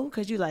is low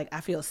because you're like,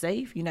 I feel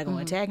safe, you're not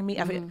gonna attack me,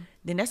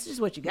 then that's just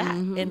what you got.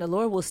 And the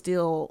Lord will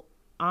still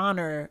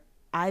honor,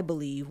 I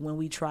believe, when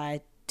we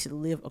try to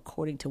live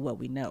according to what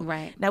we know.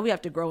 Right. Now we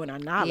have to grow in our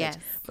knowledge. Yes.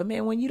 But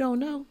man, when you don't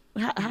know,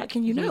 how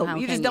can you know?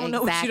 You just don't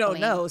know what you don't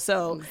know.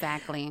 So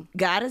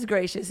God is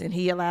gracious, and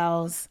he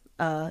allows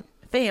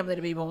family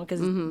to be born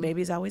because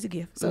baby is always a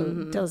gift.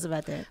 So tell us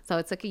about that. So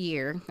it took a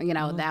year. You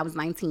know, that was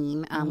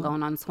 19,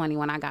 going on 20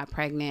 when I got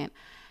pregnant,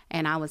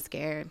 and I was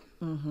scared.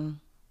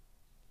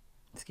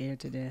 Scared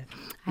to death.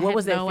 What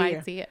was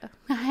that fear?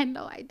 I had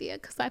no idea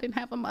because I didn't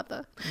have a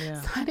mother.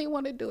 So I didn't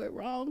want to do it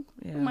wrong.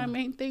 My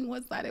main thing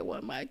was I didn't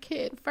want my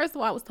kid. First of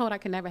all, I was told I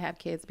could never have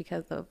kids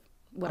because of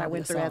what I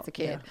went through as a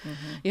kid.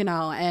 You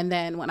know, and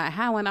then when I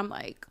had one, I'm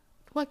like,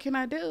 what can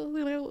I do?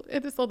 You know,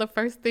 and so the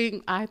first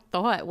thing I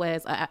thought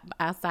was,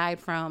 aside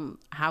from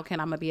how can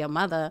I be a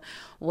mother,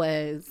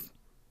 was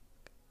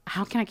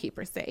how can I keep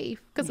her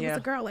safe? Because it was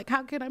a girl. Like,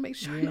 how can I make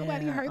sure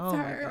nobody hurts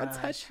her or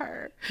touch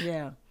her?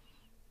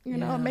 You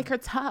know, make her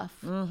tough.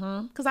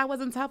 Because I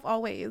wasn't tough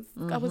always.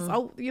 I was,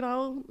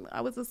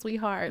 I was a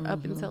sweetheart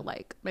up until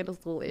like middle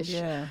school-ish.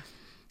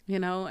 You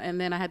know, and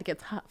then I had to get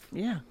tough.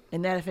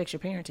 And that affects your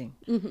parenting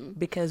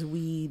because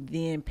we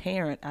then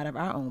parent out of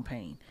our own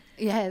pain.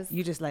 Yes.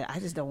 You just like, I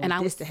just don't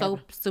want this to happen. And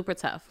I was super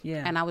tough.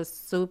 And I was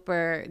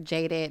super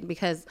jaded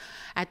because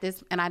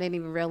and I didn't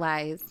even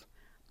realize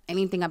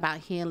anything about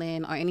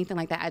healing or anything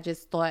like that. I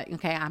just thought,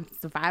 okay, I'm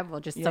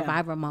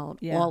survivor mode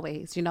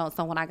always, you know.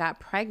 So when I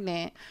got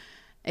pregnant,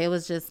 it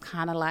was just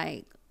kind of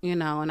like, you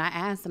know, and I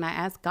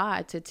asked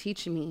God to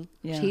teach me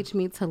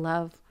to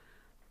love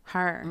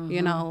her,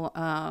 you know.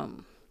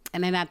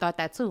 And then I thought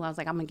that too. I was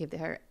like, I'm going to give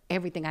her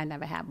everything I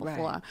never had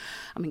before. I'm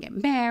going to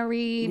get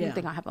married. I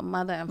think I'll have a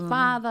mother and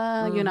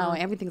father, you know,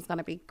 everything's going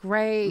to be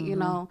great. You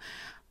know,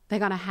 they're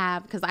going to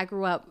have, because I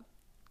grew up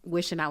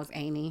wishing I was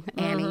Annie,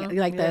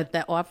 like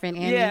the orphan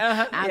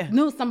Annie. I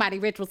knew somebody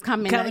rich was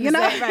coming, you know.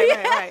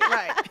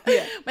 Right.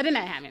 But it didn't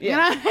happen, you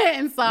know.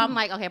 And so I'm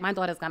like, okay, my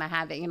daughter's gonna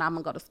have it. You know, I'm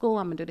gonna go to school.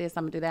 I'm gonna do this.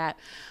 I'm gonna do that.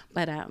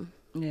 But I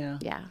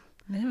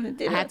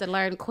had to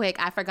learn quick.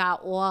 I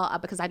forgot all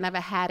because I never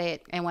had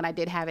it, and when I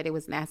did have it, it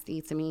was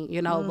nasty to me,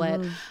 you know.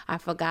 But I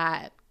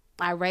forgot.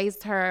 I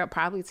raised her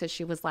probably till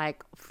she was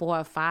like 4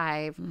 or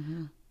 5,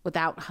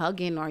 without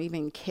hugging or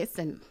even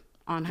kissing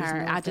on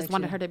her. I just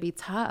wanted her to be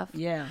tough.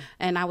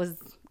 And I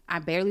I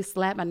barely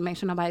slept. I'd make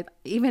sure nobody,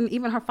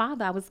 even her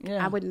father,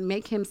 I would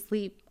make him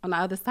sleep on the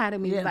other side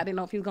of me because I didn't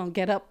know if he was going to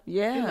get up.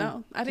 Yeah. You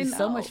know, I didn't know.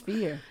 So much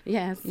fear.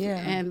 Yes. Yeah.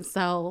 And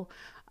so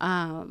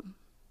I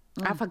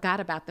forgot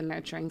about the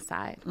nurturing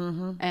side.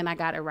 And I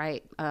got it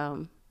right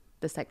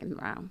the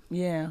second round.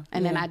 Yeah.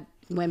 And then I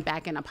went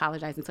back and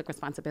apologized and took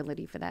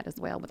responsibility for that as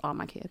well with all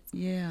my kids.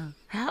 Yeah.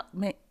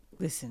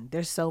 Listen,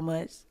 there's so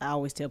much. I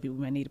always tell people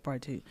we might need a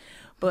part 2.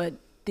 But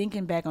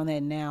thinking back on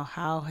that now,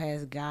 how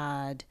has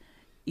God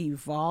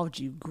evolved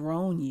you,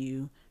 grown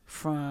you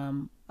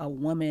from a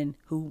woman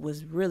who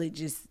was really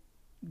just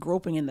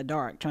groping in the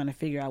dark, trying to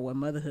figure out what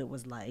motherhood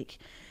was like,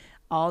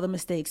 all the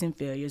mistakes and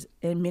failures,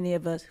 and many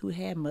of us who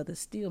had mothers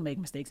still make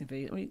mistakes and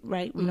failures,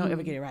 right? We don't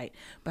ever get it right.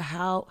 But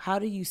how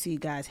do you see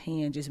God's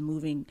hand just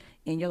moving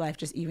in your life,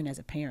 just even as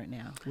a parent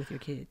now with your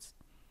kids?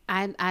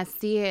 I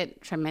see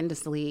it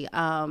tremendously.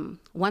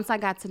 Once I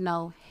got to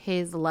know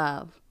his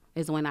love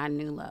is when I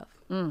knew love.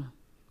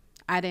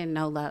 I didn't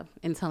know love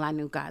until I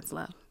knew God's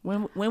love.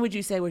 When would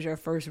you say was your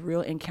first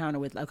real encounter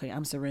with, okay,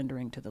 I'm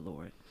surrendering to the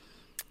Lord?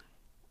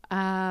 It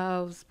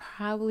was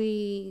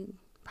probably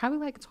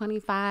like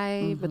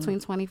 25, between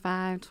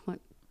 25,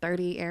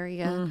 30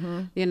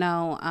 area. You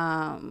know,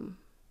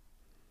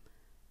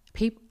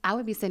 I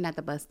would be sitting at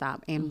the bus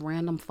stop and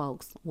random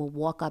folks will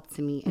walk up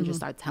to me and just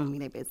start telling me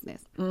their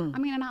business. I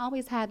mean, and I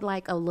always had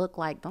like a look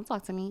like, don't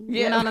talk to me.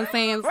 You know what I'm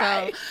saying?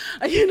 Right.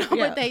 So, you know,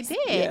 but they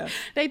did.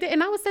 They did.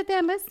 And I would sit there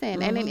and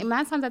listen. And then 9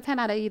 times out of 10,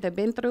 I'd either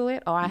been through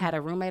it or I had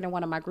a roommate in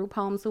one of my group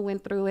homes who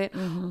went through it,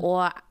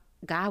 or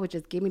God would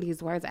just give me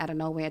these words out of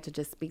nowhere to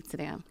just speak to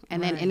them.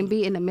 And then and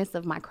be in the midst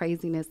of my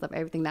craziness of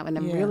everything that in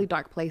the really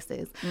dark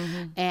places.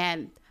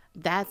 And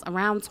that's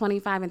around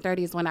 25 and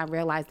 30 is when I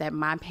realized that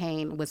my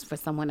pain was for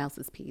someone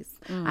else's peace.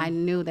 I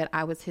knew that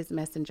I was his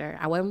messenger.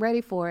 I wasn't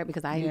ready for it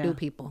because I didn't do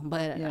people,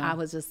 but I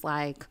was just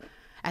like,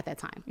 at that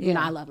time, you know,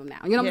 I love him now.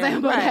 You know what I'm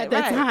saying? But at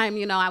that time,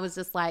 you know, I was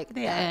just like,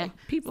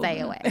 people stay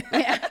away.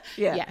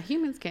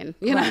 Humans can,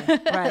 you know.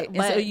 Right.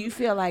 And so you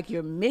feel like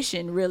your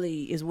mission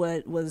really is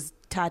what was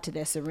tied to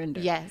that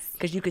surrender. Yes.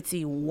 Because you could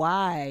see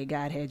why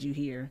God had you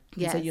here.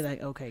 Yes. So you're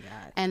like, okay,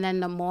 God. And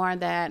then the more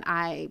that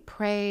I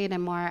prayed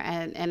and more,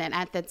 and then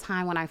at the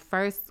time when I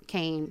first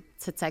came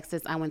to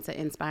Texas, I went to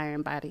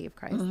Inspiring Body of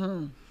Christ.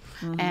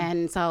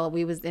 And so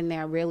we was in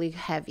there really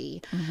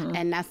heavy.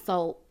 And that's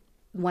so,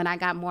 when I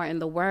got more in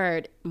the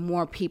word,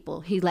 more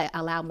people, he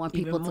allowed more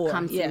people to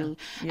come to me.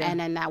 And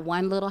then that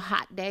one little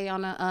hot day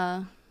on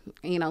a,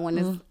 you know, when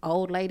this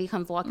old lady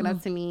comes walking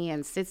up to me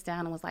and sits down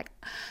and was like,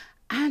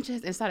 and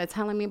started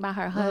telling me about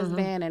her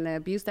husband and the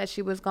abuse that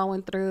she was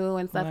going through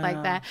and stuff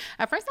like that.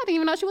 At first, I didn't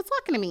even know she was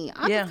talking to me.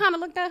 I just kind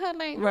of looked at her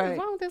like, what's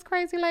wrong with this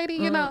crazy lady,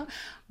 you know?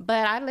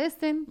 But I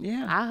listened.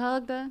 I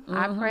hugged her.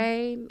 I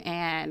prayed.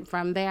 And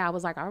from there, I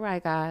was like, all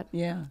right, God,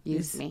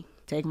 use me.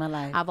 Take my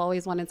life. I've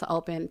always wanted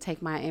to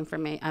take my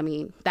information. I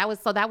mean,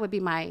 that would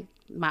be my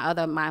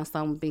other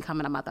milestone,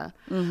 becoming a mother.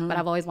 But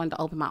I've always wanted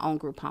to open my own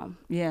group home.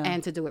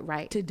 And to do it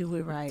right.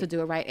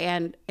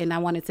 And I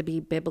want it to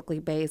be biblically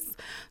based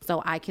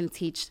so I can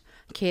teach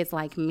kids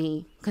like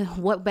me. 'Cause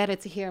what better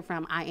to hear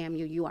from, I am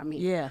you, you are me.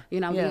 You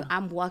know,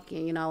 I'm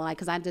walking, you know, like,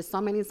 because I did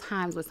so many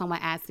times with someone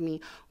asking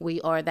me,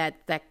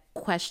 that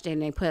question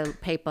they put on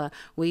paper,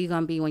 where you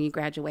going to be when you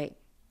graduate?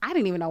 I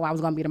didn't even know where I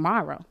was going to be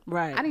tomorrow.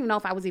 Right. I didn't even know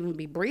if I was even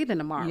be breathing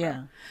tomorrow.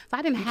 So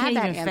I didn't have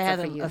that answer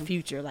fathom for you. A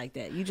future like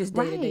that. You just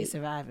day-to-day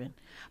surviving.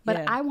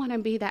 But I want to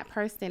be that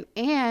person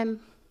and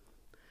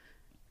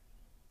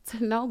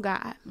to know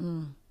God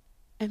and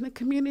the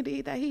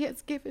community that he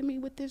has given me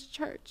with this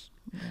church.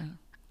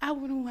 I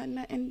wouldn't want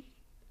nothing.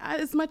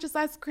 As much as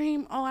I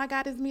scream, oh, I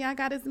got is me, I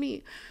got is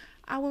me,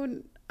 I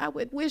would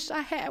wish I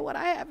had what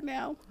I have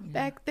now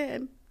back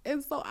then.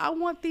 And so I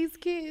want these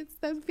kids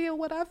that feel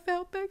what I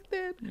felt back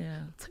then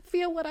to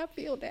feel what I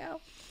feel now.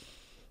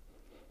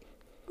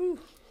 Ooh.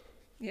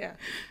 Yeah.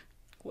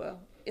 Well,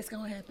 it's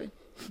going to happen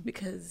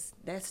because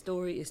that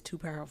story is too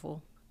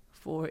powerful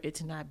for it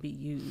to not be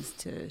used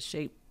to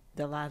shape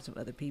the lives of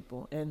other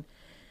people. And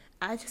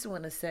I just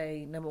want to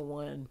say, number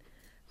one,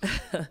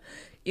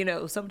 you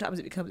know, sometimes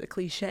it becomes a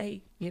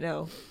cliche, you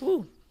know,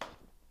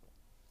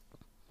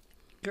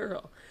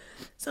 girl,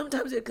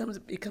 sometimes it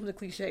becomes a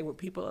cliche where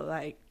people are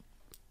like,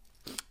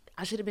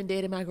 I should have been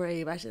dead in my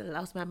grave. I should have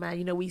lost my mind.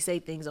 You know, we say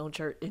things on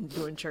church and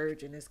during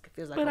church, and it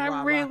feels like. But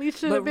I really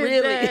should have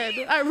been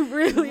dead. I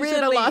really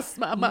should have lost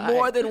my mind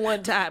more than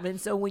one time.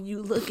 And so when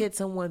you look at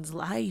someone's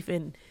life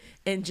and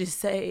just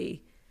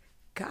say,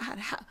 God,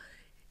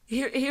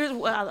 here's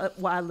why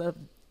I love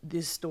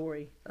this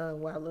story.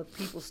 Why I love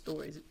people's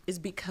stories is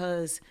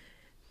because,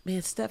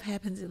 man, stuff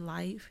happens in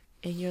life,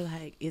 and you're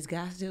like, is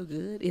God still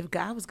good? If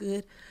God was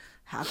good,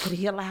 how could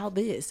he allow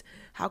this?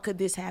 How could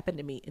this happen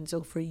to me? And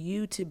so for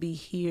you to be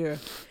here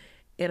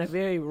in a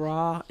very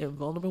raw and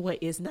vulnerable way,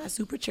 it's not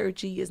super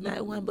churchy. It's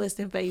not one blessed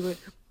and favored.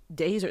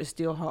 Days are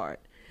still hard.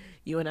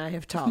 You and I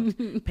have talked.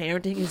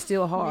 Parenting is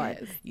still hard.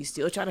 Yes. You're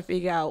still trying to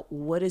figure out,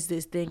 what is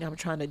this thing I'm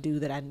trying to do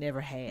that I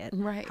never had?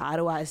 Right. How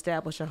do I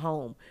establish a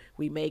home?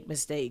 We make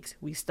mistakes.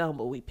 We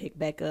stumble. We pick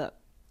back up.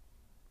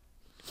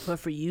 But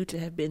for you to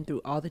have been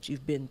through all that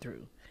you've been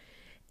through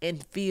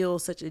and feel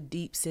such a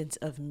deep sense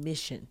of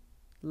mission,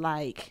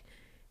 like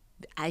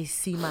I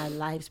see my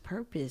life's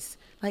purpose,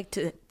 like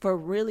for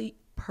really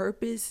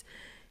purpose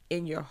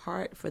in your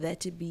heart, for that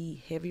to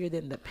be heavier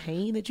than the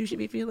pain that you should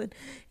be feeling,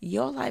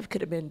 your life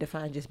could have been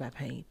defined just by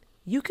pain.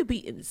 You could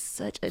be in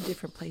such a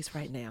different place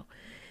right now.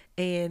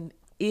 And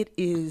it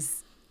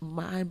is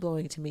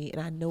mind-blowing to me,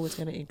 and I know it's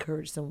going to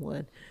encourage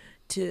someone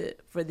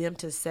for them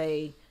to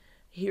say,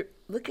 here,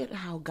 look at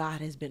how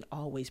God has been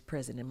always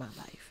present in my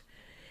life.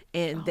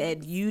 And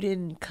that you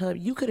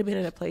could have been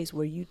in a place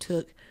where you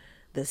took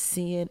the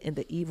sin and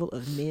the evil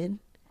of men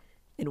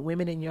and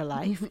women in your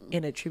life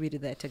and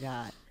attributed that to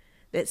God.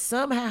 That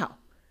somehow,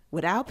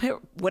 without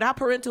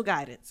parental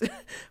guidance,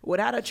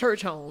 without a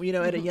church home,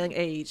 at a young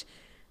age,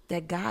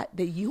 that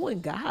you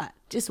and God,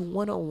 just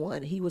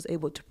one-on-one, he was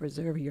able to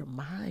preserve your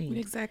mind.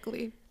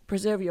 Exactly.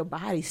 Preserve your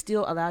body,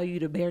 still allow you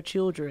to bear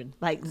children.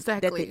 Like,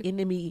 that the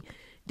enemy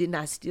did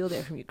not steal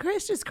that from you.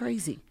 It's just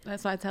crazy.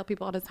 That's why I tell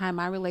people all the time,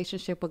 my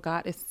relationship with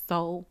God is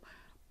so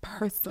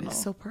personal.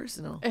 It's so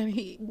personal. And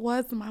he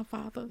was my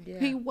father. Yeah.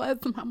 He was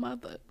my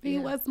mother. He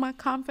was my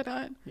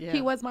confidant. Yeah.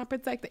 He was my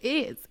protector.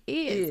 Is.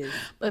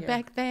 But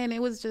back then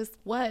it was just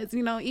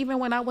even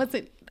when I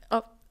wasn't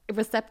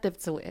receptive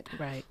to it.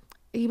 Right.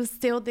 He was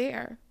still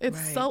there.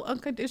 It's so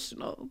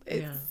unconditional.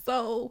 He's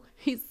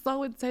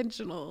so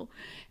intentional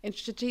and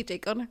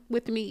strategic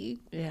with me.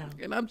 Yeah.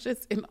 And I'm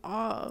just in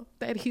awe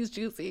that he's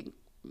using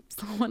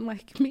someone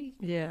like me.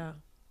 Yeah.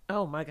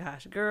 Oh my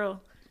gosh,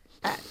 girl.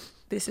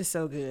 This is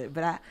so good.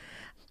 But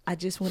I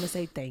just want to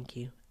say thank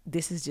you.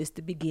 This is just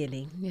the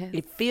beginning. Yes.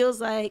 It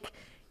feels like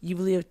you've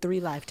lived 3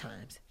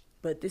 lifetimes,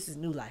 but this is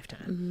new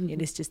lifetime. Mm-hmm.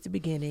 And it's just the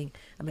beginning.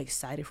 I'm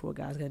excited for what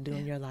God's going to do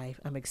in your life.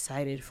 I'm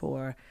excited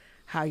for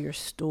how your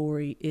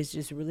story is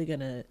just really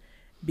going to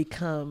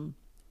becomes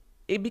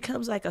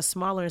like a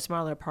smaller and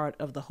smaller part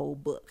of the whole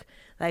book.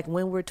 Like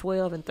when we're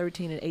 12 and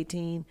 13 and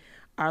 18,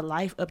 our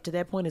life up to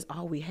that point is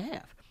all we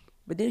have.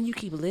 But then you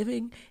keep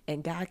living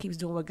and God keeps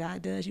doing what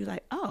God does. You're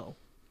like, oh,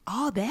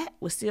 all that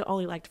was still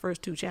only like the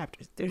first 2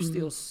 chapters. There's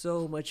still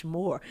so much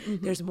more.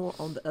 Mm-hmm. There's more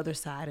on the other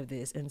side of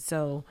this. And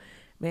so,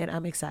 man,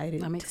 I'm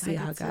excited to see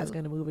how God's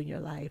going to move in your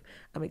life.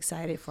 I'm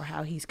excited for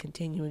how he's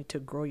continuing to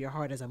grow your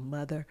heart as a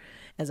mother,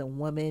 as a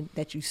woman,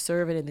 that you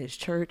serve it in this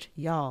church.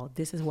 Y'all,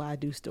 this is why I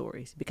do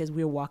stories, because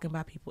we're walking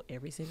by people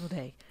every single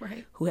day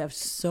who have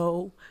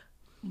so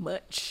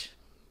much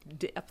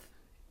depth.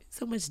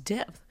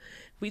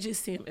 We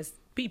just see them as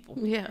people.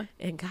 Yeah.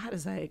 And God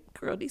is like,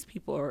 girl, these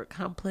people are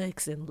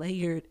complex and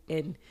layered,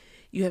 and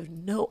you have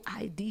no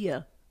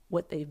idea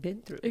what they've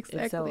been through.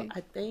 Exactly. And so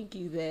I thank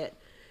you that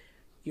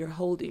you're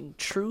holding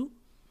true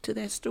to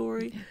that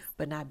story,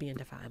 but not being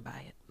defined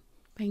by it.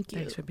 Thank you.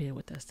 Thanks for being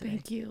with us today.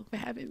 Thank you for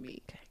having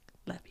me. Okay.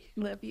 Love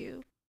you. Love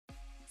you.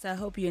 So I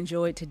hope you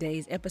enjoyed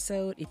today's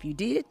episode. If you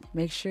did,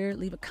 make sure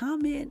leave a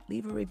comment,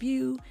 leave a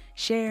review,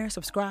 share,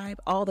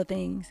 subscribe, all the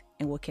things,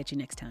 and we'll catch you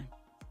next time.